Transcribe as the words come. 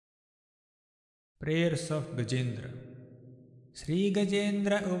Prayers of Gajendra. Sri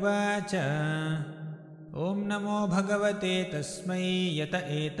Gajendra Uvacha Om Namo Bhagavate Tasmai Yata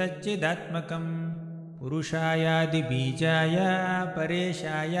Etajjidatmakam Purushayadi Bijaya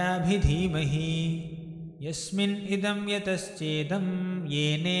Pareshaya Bhidhimahi Yasmin Idam Yataschedam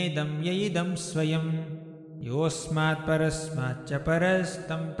Yenedam Yaidam Swayam Yosmat Parasmatcha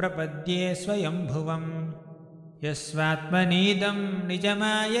Parastam Prapadye Swayam Bhuvam Yasvatmanidam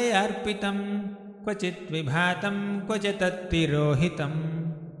Nijamaya Arpitam क्वचित् विभातं क्वचित्तत्तिरोहितं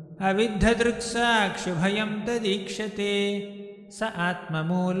अविद्धदृक्साक्षुभयं तदीक्षते स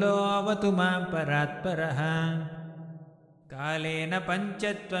आत्ममूलो अवतु मां परात्परः कालेन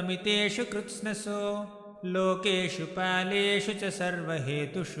पञ्चत्वमितेषु कृत्स्नसो लोकेषु पालेषु च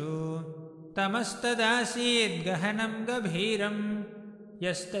सर्वहेतुषु तमस्तदासीद्गहनं गभीरं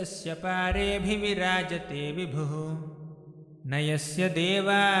यस्तस्य पारेऽभिविराजते विभुः न यस्य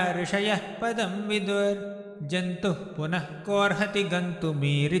देवा ऋषयः पदं विदुर्जन्तुः पुनः कोऽर्हति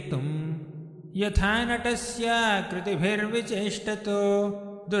गन्तुमीरितुं यथा नटस्य कृतिभिर्विचेष्टतो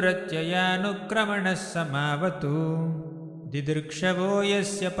दुरत्ययानुक्रमणः समावतु दिदृक्षवो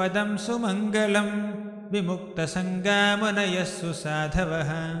यस्य पदं सुमङ्गलं विमुक्तसङ्गामुनयः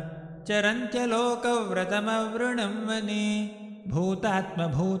सुसाधवः चरन्त्यलोकव्रतमवृणं वने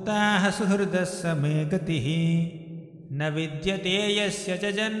भूतात्मभूताः सुहृदः समे गतिः न विद्यते यस्य च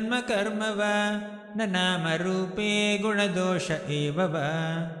जन्म कर्म वा न नामरूपे गुणदोष एव वा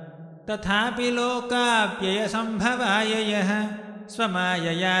तथापि लोकाप्ययसम्भवाय यः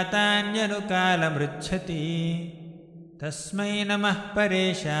स्वमायया तान्यनुकालमृच्छति तस्मै नमः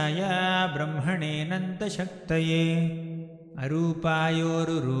परेशाय ब्रह्मणेऽनन्तशक्तये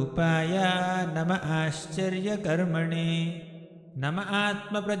अरूपायोरुरूपाय नम आश्चर्यकर्मणे नम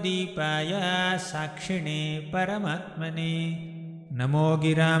आत्मप्रदीपाय साक्षिणे परमात्मने नमो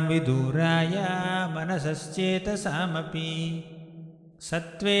गिरां विदूराय मनसश्चेतसामपि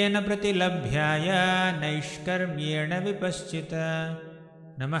सत्त्वेन प्रतिलभ्याय नैष्कर्म्येण विपश्चित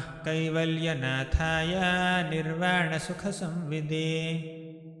नमः कैवल्यनाथाय निर्वाणसुखसंविदे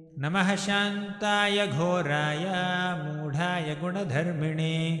नमः शान्ताय घोराय मूढाय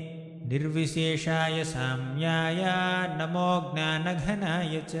गुणधर्मिणे निर्विशेषाय साम्याय नमो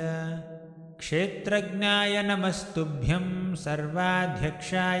ज्ञानघनाय च क्षेत्रज्ञाय नमस्तुभ्यं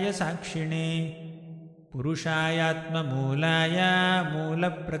सर्वाध्यक्षाय साक्षिणे पुरुषायात्ममूलाय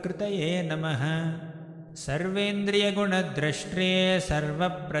मूलप्रकृतये नमः सर्वेन्द्रियगुणद्रष्ट्रे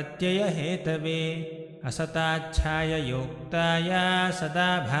सर्वप्रत्ययहेतवे असताच्छाय योक्ताय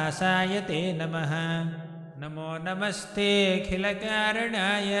सदाभासाय ते नमः नमो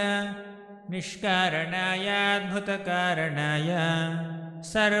नमस्तेऽखिलकारणाय निष्कारणायाद्भुतकारणाय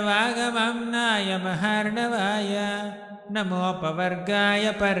सर्वागमम्नाय महार्णवाय नमोपवर्गाय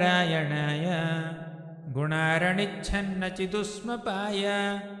परायणाय गुणारणिच्छन्नचिदुष्मपाय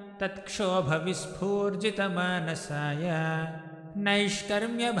तत्क्षोभविस्फूर्जितमानसाय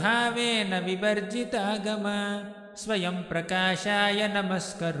नैष्कर्म्यभावेन विवर्जितागम स्वयं प्रकाशाय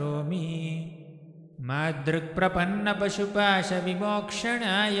नमस्करोमि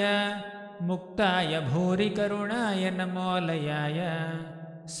मादृक्प्रपन्नपशुपाशविमोक्षणाय मुक्ताय भूरिकरुणाय नमोलयाय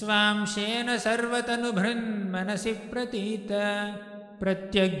स्वांशेन सर्वतनुभृन्मनसि प्रतीत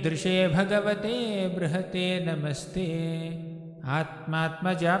प्रत्यग्दृशे भगवते बृहते नमस्ते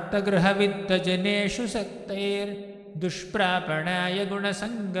आत्मात्मजाप्तगृहवित्तजनेषु सक्तैर्दुष्प्रापणाय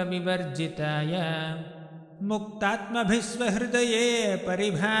गुणसङ्गविवर्जिताय मुक्तात्मभिस्वहृदये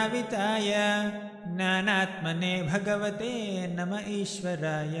परिभाविताय ज्ञानात्मने भगवते नम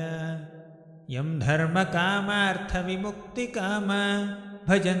ईश्वराय यं धर्मकामार्थविमुक्तिकाम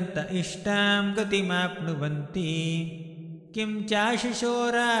भजन्त इष्टां गतिमाप्नुवन्ति किं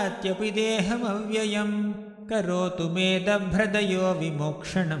चाशिशोरात्यपि देहमव्ययं करोतु मे दभ्रदयो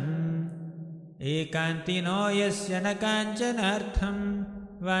विमोक्षणम् एकान्तिनो यस्य न काञ्चनार्थं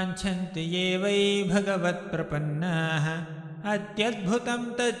वाञ्छन्ति ये वै भगवत्प्रपन्नाः अत्यद्भुतं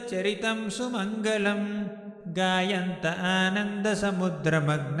तच्चरितं सुमङ्गलं गायन्त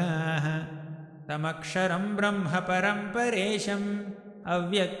आनन्दसमुद्रमग्नाः तमक्षरं ब्रह्म परं परेशम्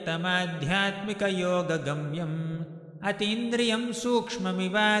अव्यक्तमाध्यात्मिकयोगगम्यम् अतीन्द्रियं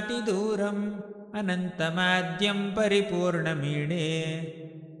सूक्ष्ममिवातिदूरम् अनन्तमाद्यं परिपूर्णमीडे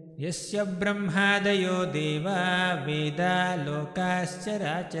यस्य ब्रह्मादयो देवा वेदा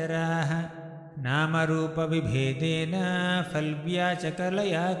लोकाश्चराचराः नामरूपविभेदेन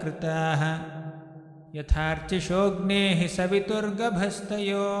फल्व्याचकलया कृताः यथार्चिषोऽग्नेः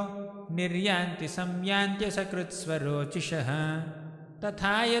सवितुर्गभस्तयो निर्यान्ति संयान्त्यसकृत्स्वरोचिषः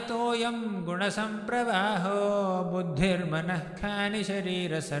तथा यतोऽयं गुणसम्प्रवाहो बुद्धिर्मनः खानि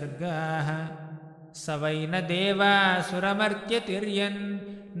शरीरसर्गाः स वै न देवासुरमर्त्यतिर्यन्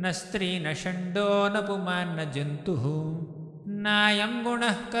न स्त्री न षण्डो न पुमान् न जन्तुः नायं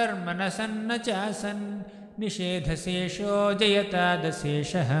गुणः कर्म न सन्न चासन् निषेधशेषो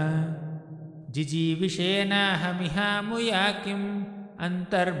जयतादशेषः जिजीविषेनाहमिहामुया किम्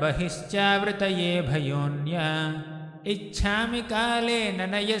अन्तर्बहिश्चावृतये भयोऽन्या इच्छामि कालेन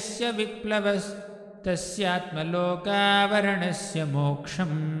न यस्य विप्लवस्तस्यात्मलोकावरणस्य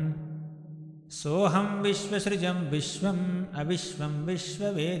मोक्षम् सोऽहं विश्वसृजं विश्वम् अविश्वं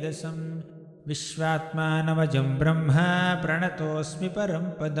विश्ववेदसं विश्वात्मानमजं ब्रह्मा प्रणतोऽस्मि परं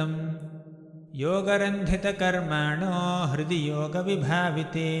पदम् योगरन्धितकर्माणो हृदि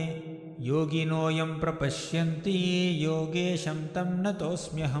योगविभाविते योगिनोऽयं प्रपश्यन्ति योगेशं तं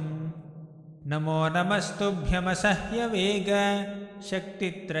नतोऽस्म्यहम् नमो नमस्तुभ्यमसह्यवेग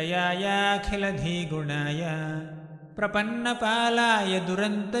शक्तित्रयायाखिलधिगुणाय प्रपन्नपालाय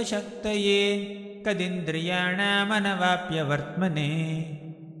दुरन्तशक्तये कदिन्द्रियाणामनवाप्यवर्त्मने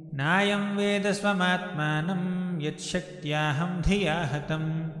नायं वेद स्वमात्मानं यच्छक्त्याहं धिया हतं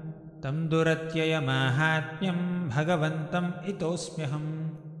तं दुरत्ययमाहात्म्यं भगवन्तम् इतोऽस्म्यहम्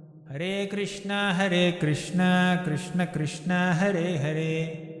हरे कृष्ण कृष्ण कृष्ण हरे हरे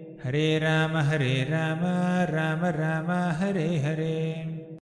हरे राम राम राम हरे हरे।